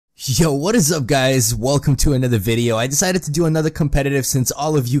Yo, what is up guys? Welcome to another video. I decided to do another competitive since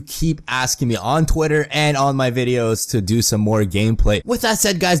all of you keep asking me on Twitter and on my videos to do some more gameplay. With that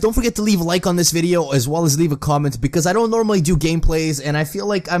said guys, don't forget to leave a like on this video as well as leave a comment because I don't normally do gameplays and I feel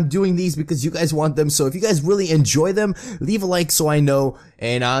like I'm doing these because you guys want them. So if you guys really enjoy them, leave a like so I know.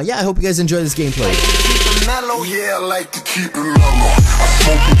 And yeah, I hope you guys enjoy this gameplay. Yeah, I like to keep it mellow. I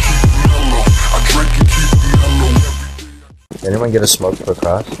smoke and keep it mellow. I drink and keep it mellow. Did anyone get a smoke for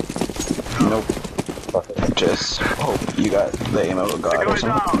cross? Nope. Fuck it. Just hope you got the aim of a god or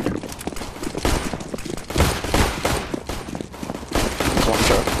something. There's one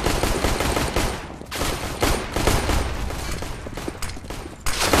truck.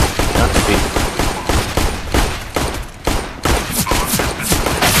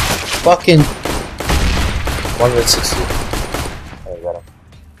 Fucking 160. Oh, I got him.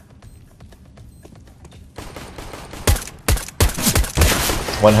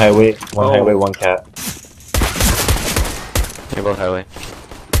 One highway, one cat. You're both highway.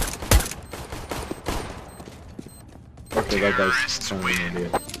 Okay, that guy's trying to an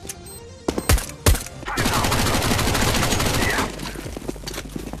idiot.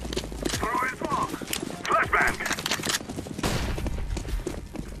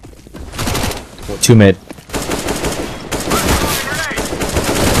 Two mid.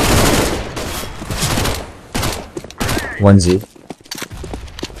 One Z.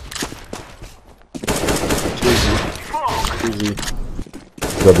 Easy.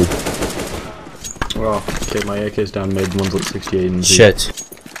 Gobi. Well, okay, my AK's down mid, one's at 68 and Z. Shit.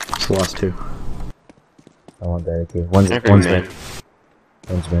 It's the last two. I want that AK. One's mid.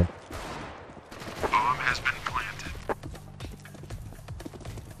 One's mid.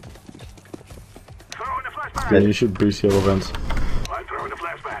 Yeah, you should boost yellow vents.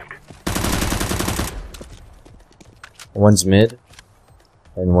 One's mid.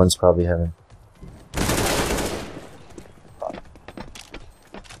 And one's probably heaven.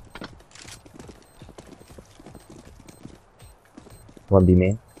 One B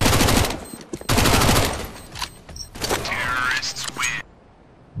main.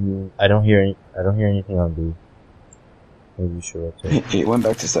 I don't hear anything on B. Maybe you should rotate. He went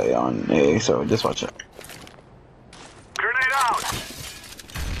back to stay on A, so just watch it. Grenade out.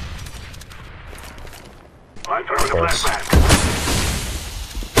 I'm throwing a Close. flashbang.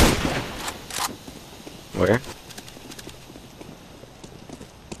 Where?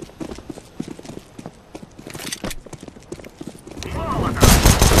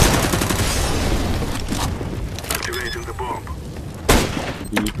 Activating the bomb.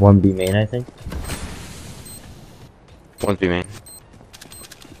 One B main, I think. One's B main.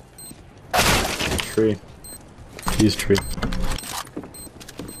 Tree. Use tree.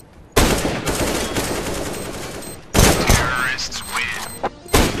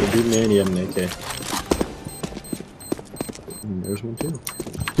 Yeah, beat me and he had an AK. There's one too.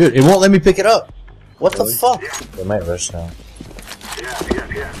 Dude, it won't let me pick it up. What Really? the fuck? They might rush now.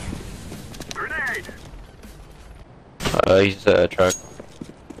 Yeah. Grenade. He's a truck.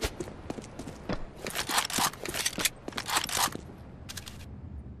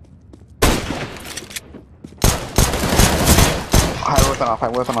 High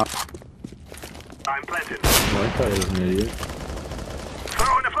weapon off. I'm planted. Oh, I thought he was an idiot.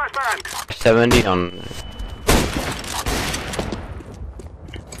 Throwing a flashbang. 70 on.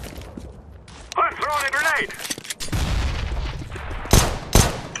 I'm throwing a grenade.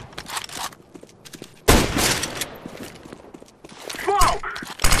 Smoke.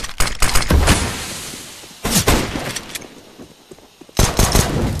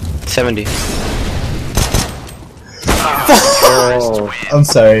 70. Oh, I'm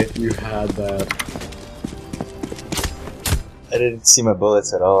sorry. you had that. I didn't see my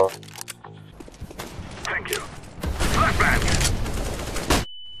bullets at all. Thank you. Flashbang.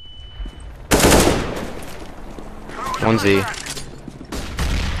 One Z.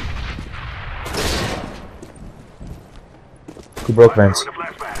 Who broke vents? Throwing a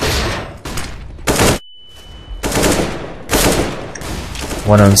flashbang.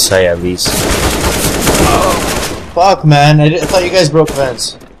 One on site at least. Fuck, man. I thought you guys broke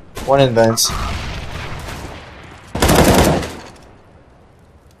vents. One in vents.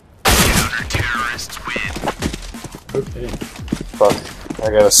 Okay. Fuck.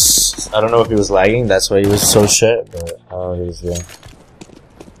 I don't know if he was lagging, that's why he was so shit, but I don't know what he was doing.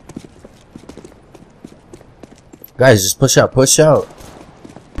 Guys, just push out, push out.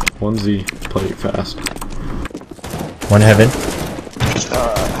 One Z. Play it fast. One heaven.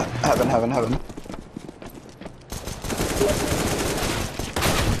 Heaven.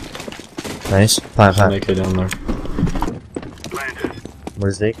 Nice. Plant, An plant. AK down there.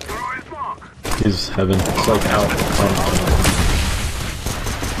 Where's Vic? He's heaven. It's like out.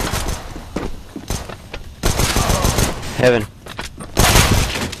 Heaven.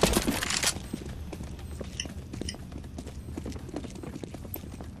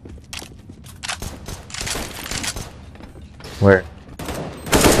 Where?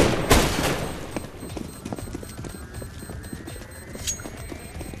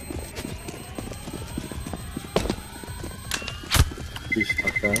 He's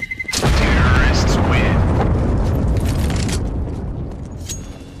stuck that. Terrorists win.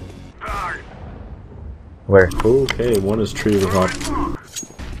 Where? Okay, one is tree with hop.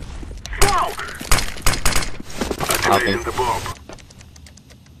 Hopping. The bomb.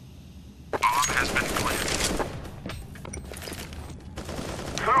 Bomb has been planted.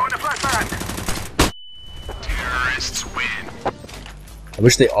 Throw in the flashbang. Terrorists win. I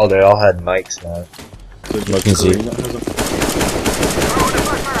wish they all had mics, man. Smoking Z. Throw in the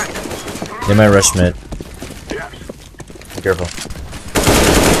flashbang. They might rush mid. Yes. Be careful.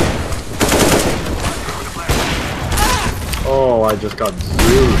 Oh, I just got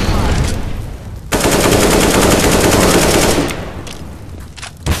Zeus.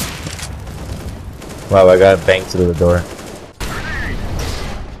 Wow, I got banged through the door.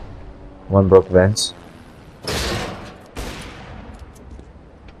 One broke vents.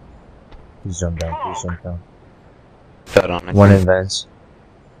 Please jump down, please jump down. Fell on it. One in vents.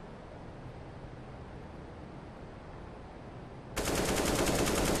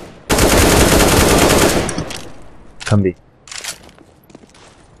 Come B.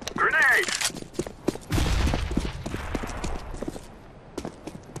 Grenade.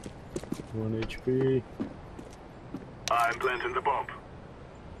 One HP. I'm planting the bomb.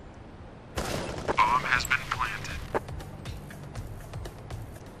 Bomb has been planted.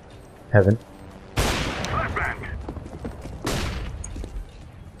 Heaven. Flashbang.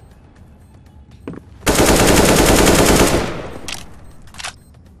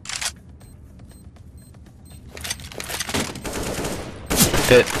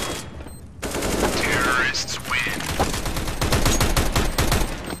 Hit. Terrorists win.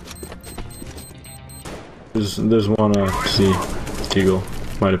 There's one C. Eagle.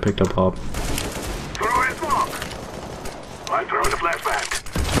 Might have picked up hop. Throw in smoke. I'm throwing the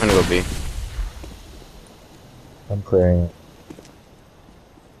flashbang. I'm gonna go B. I'm clearing it.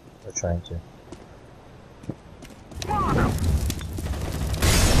 We're trying to.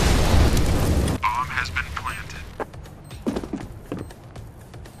 Bomb has been planted.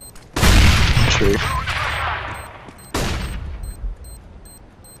 Tree.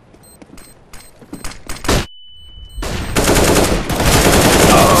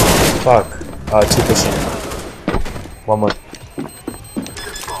 Fuck. Two pushing. One more.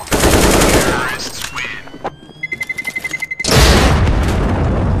 Terrorists win.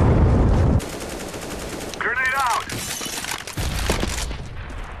 Grenade out.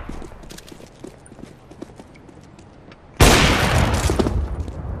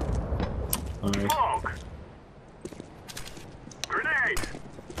 Nice. Smoke. Grenade.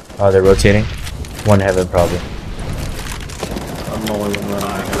 They're rotating. One heaven probably. I'm only one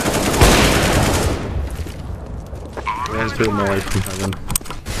running. One's doing my life from heaven.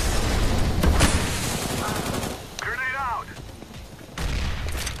 Grenade out.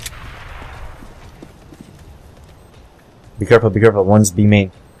 Be careful, be careful. One's B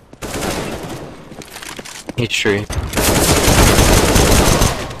main. He's tree.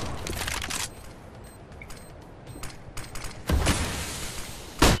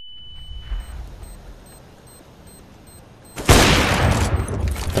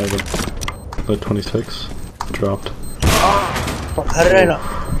 Heaven. The 26. Dropped. How did I not?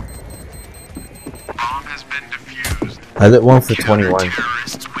 Bomb has been defused. I lit one for 21.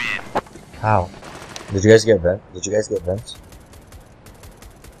 Terrorists win. How? Did you guys get vent? Did you guys get vents?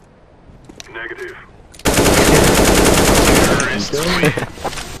 Negative. Terrorists win.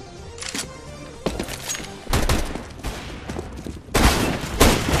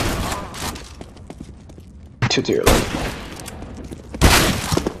 Two to your left.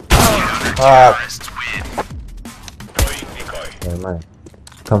 Ah, Terrorists win. never mind.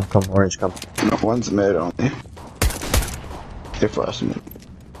 Come, orange, come. No, one's mid only. They flashed me.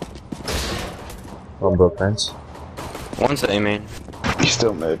 One broke vents. One's A main. He's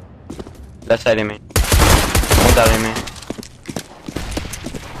still mid. Left side A main. One's out A main.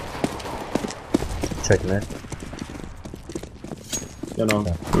 Check mid. You know,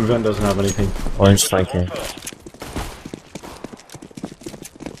 Ven doesn't have anything. Orange flanking.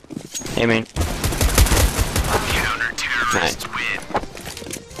 A main. Counter-terrorists Nice. win.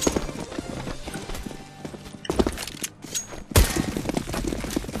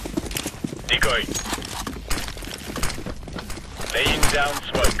 Decoy. Laying down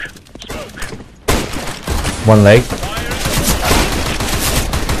smoke. One leg.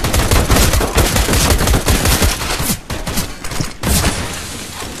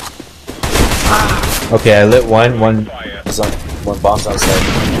 Okay, I lit one. One bomb's outside.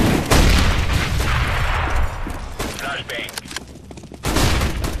 Flashbang.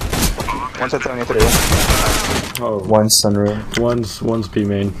 One's at 73. Oh, One sunroom. one's B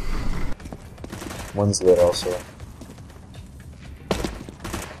main. One's lit also.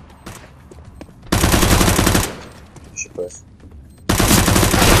 You should push.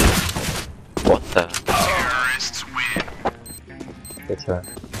 What the? Good try.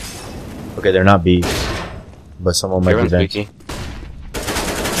 Okay, they're not B, but someone might be Everyone's vent. squeaky.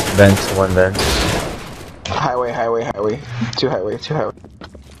 Vent, one vent. Highway. 2 highway.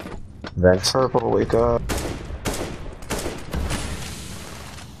 Vent. Purple, wake up.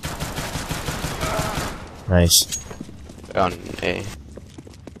 Nice. On A.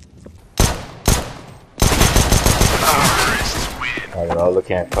 Oh, they're all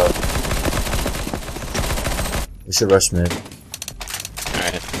looking at car. We should rush mid.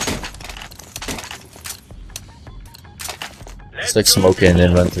 Alright. Just like smoke it and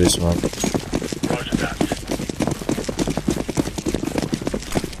then run through smoke. Roger that.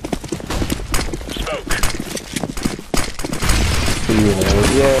 Smoke.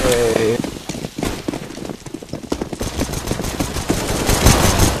 Yay.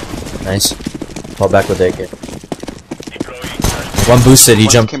 Nice. Fall back with AK. Deploying flashbang. One boosted, he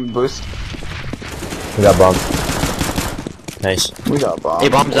jumped. Can boost. We got bombed. Nice. We got bomb. Hey,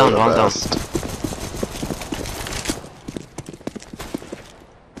 bomb's down, We're the bomb's best.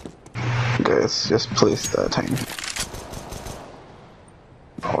 Guys, just place that tank.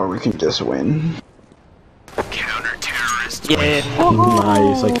 Or we can just win. Yeah.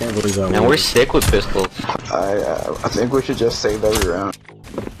 Nice, I can't believe that. Man, we're sick with pistols. I think we should just save every round.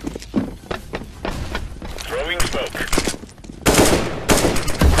 Throwing smoke.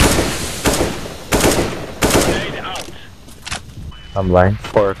 Grenade out. I'm blind.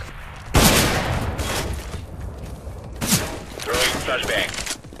 Pork. Throwing flashbang.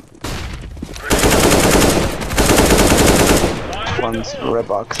 One's red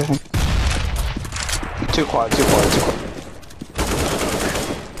box, I think. Two quad.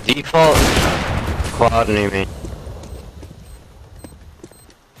 Default. Quad naming.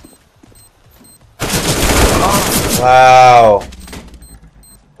 Wow.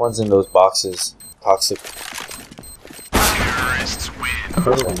 One's in those boxes. Toxic.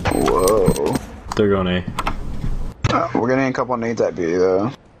 Whoa. They're going A. We're getting a couple nades at B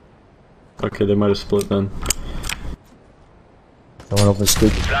though. Okay, they might have split then. Someone open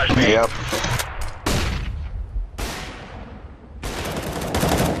scoop. Flashbang. Yep.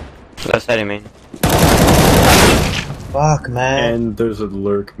 Left side of me. Fuck, man. And there's a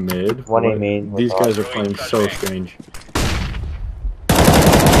lurk mid. One A What? main. These guys are Throwing playing so flashbang. strange.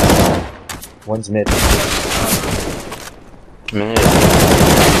 One's mid. Man.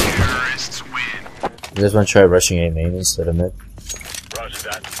 You guys want to try rushing A main instead of mid? Roger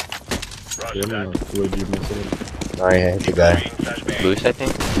that. Yeah, Roger that. would you miss it? Alright, I hit the guy. Throwing flashbang. Boost, I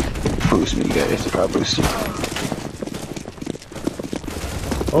think. Boost me, guys. I'll boost you.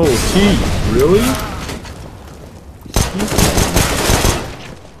 Oh, T, really?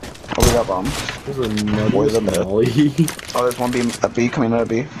 Oh, we got bomb. There's a Boys nutty up there. molly. Oh, there's one B, a B coming out of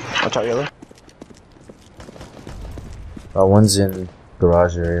B. Watch out, yellow. One's in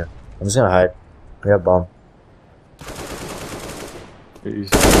garage area. I'm just gonna hide. We have bomb. He's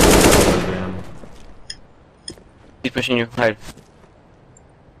down. He's pushing you. Hide.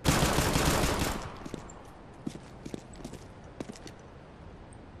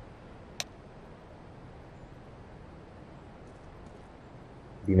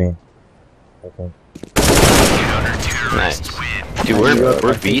 B main. Okay. Nice. Dude, I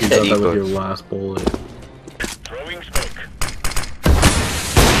we're think B you got steady. that with your Coach. last bullet. Throwing smoke.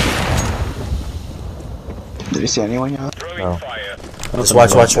 Did you see anyone yet? Throwing No. fire. Just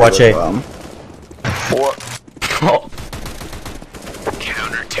watch A. Oh.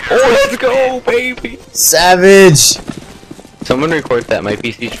 Oh, let's go, baby! Savage! Someone record that. My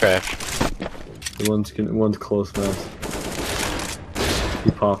PC's trash. The one's close enough.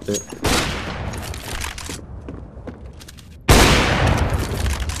 He popped it.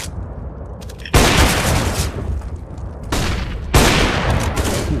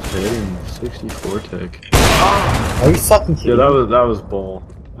 Damn, 64 tick. Are you fucking kidding Yeah, me? that was bull.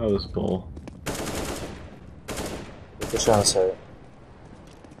 That was bull. Push on side.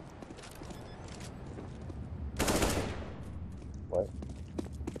 What?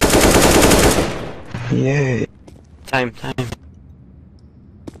 Yay. Time.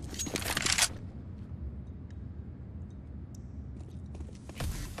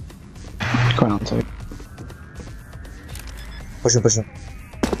 Going on site. Push him.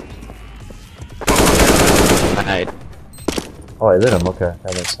 Alright. Oh, I lit him. Okay,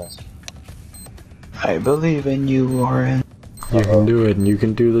 that makes sense. I believe in you, Warren. You can do it, and you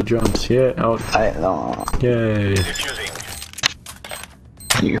can do the jumps. Yeah, out. I know. Yay. Diffusing.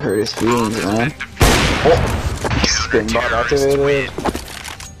 You hurt his feelings, man. Oh! Spin bot activated.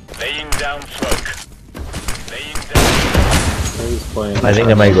 Laying down smoke. Laying down. I was playing. I think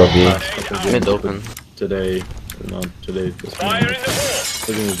I might go B. last couple games Mid open. Today. Not today. This Fire morning. in the hole. I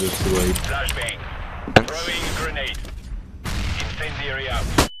think it was just too late. Flashbang. Throwing grenade. Incendiary out.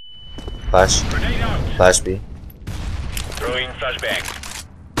 Flash. Grenade out. Flash B. Throwing flashbang.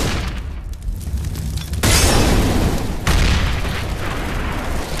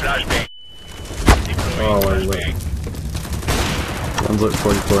 Flashbang. Oh, I Deploying lit. flashbang. One's lit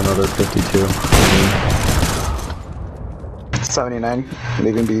 44, another 52. 79.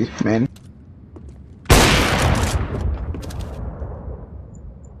 Leaving B, man.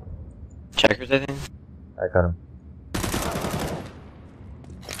 Checkers, I think. I got him.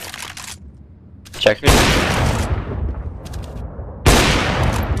 Checkers.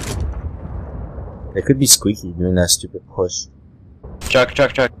 It could be Squeaky doing that stupid push. Truck.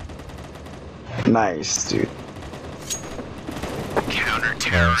 Nice, dude.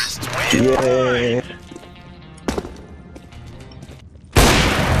 Nice. Yay.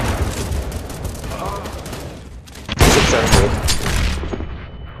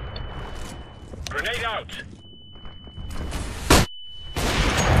 Grenade out.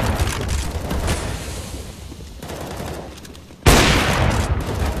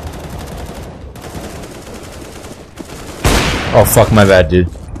 Oh fuck, my bad, dude.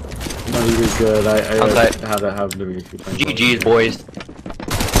 No, you did good. I Outside. had that happen to me a few times. GG's, boys.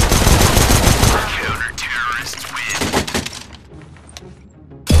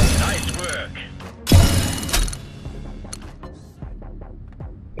 Nice work.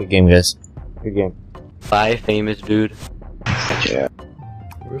 Good game, guys. Good game. Bye, famous dude. Yeah.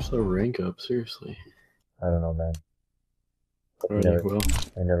 Where's the rank up? Seriously. I don't know, man. Alright, well.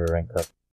 I never rank up.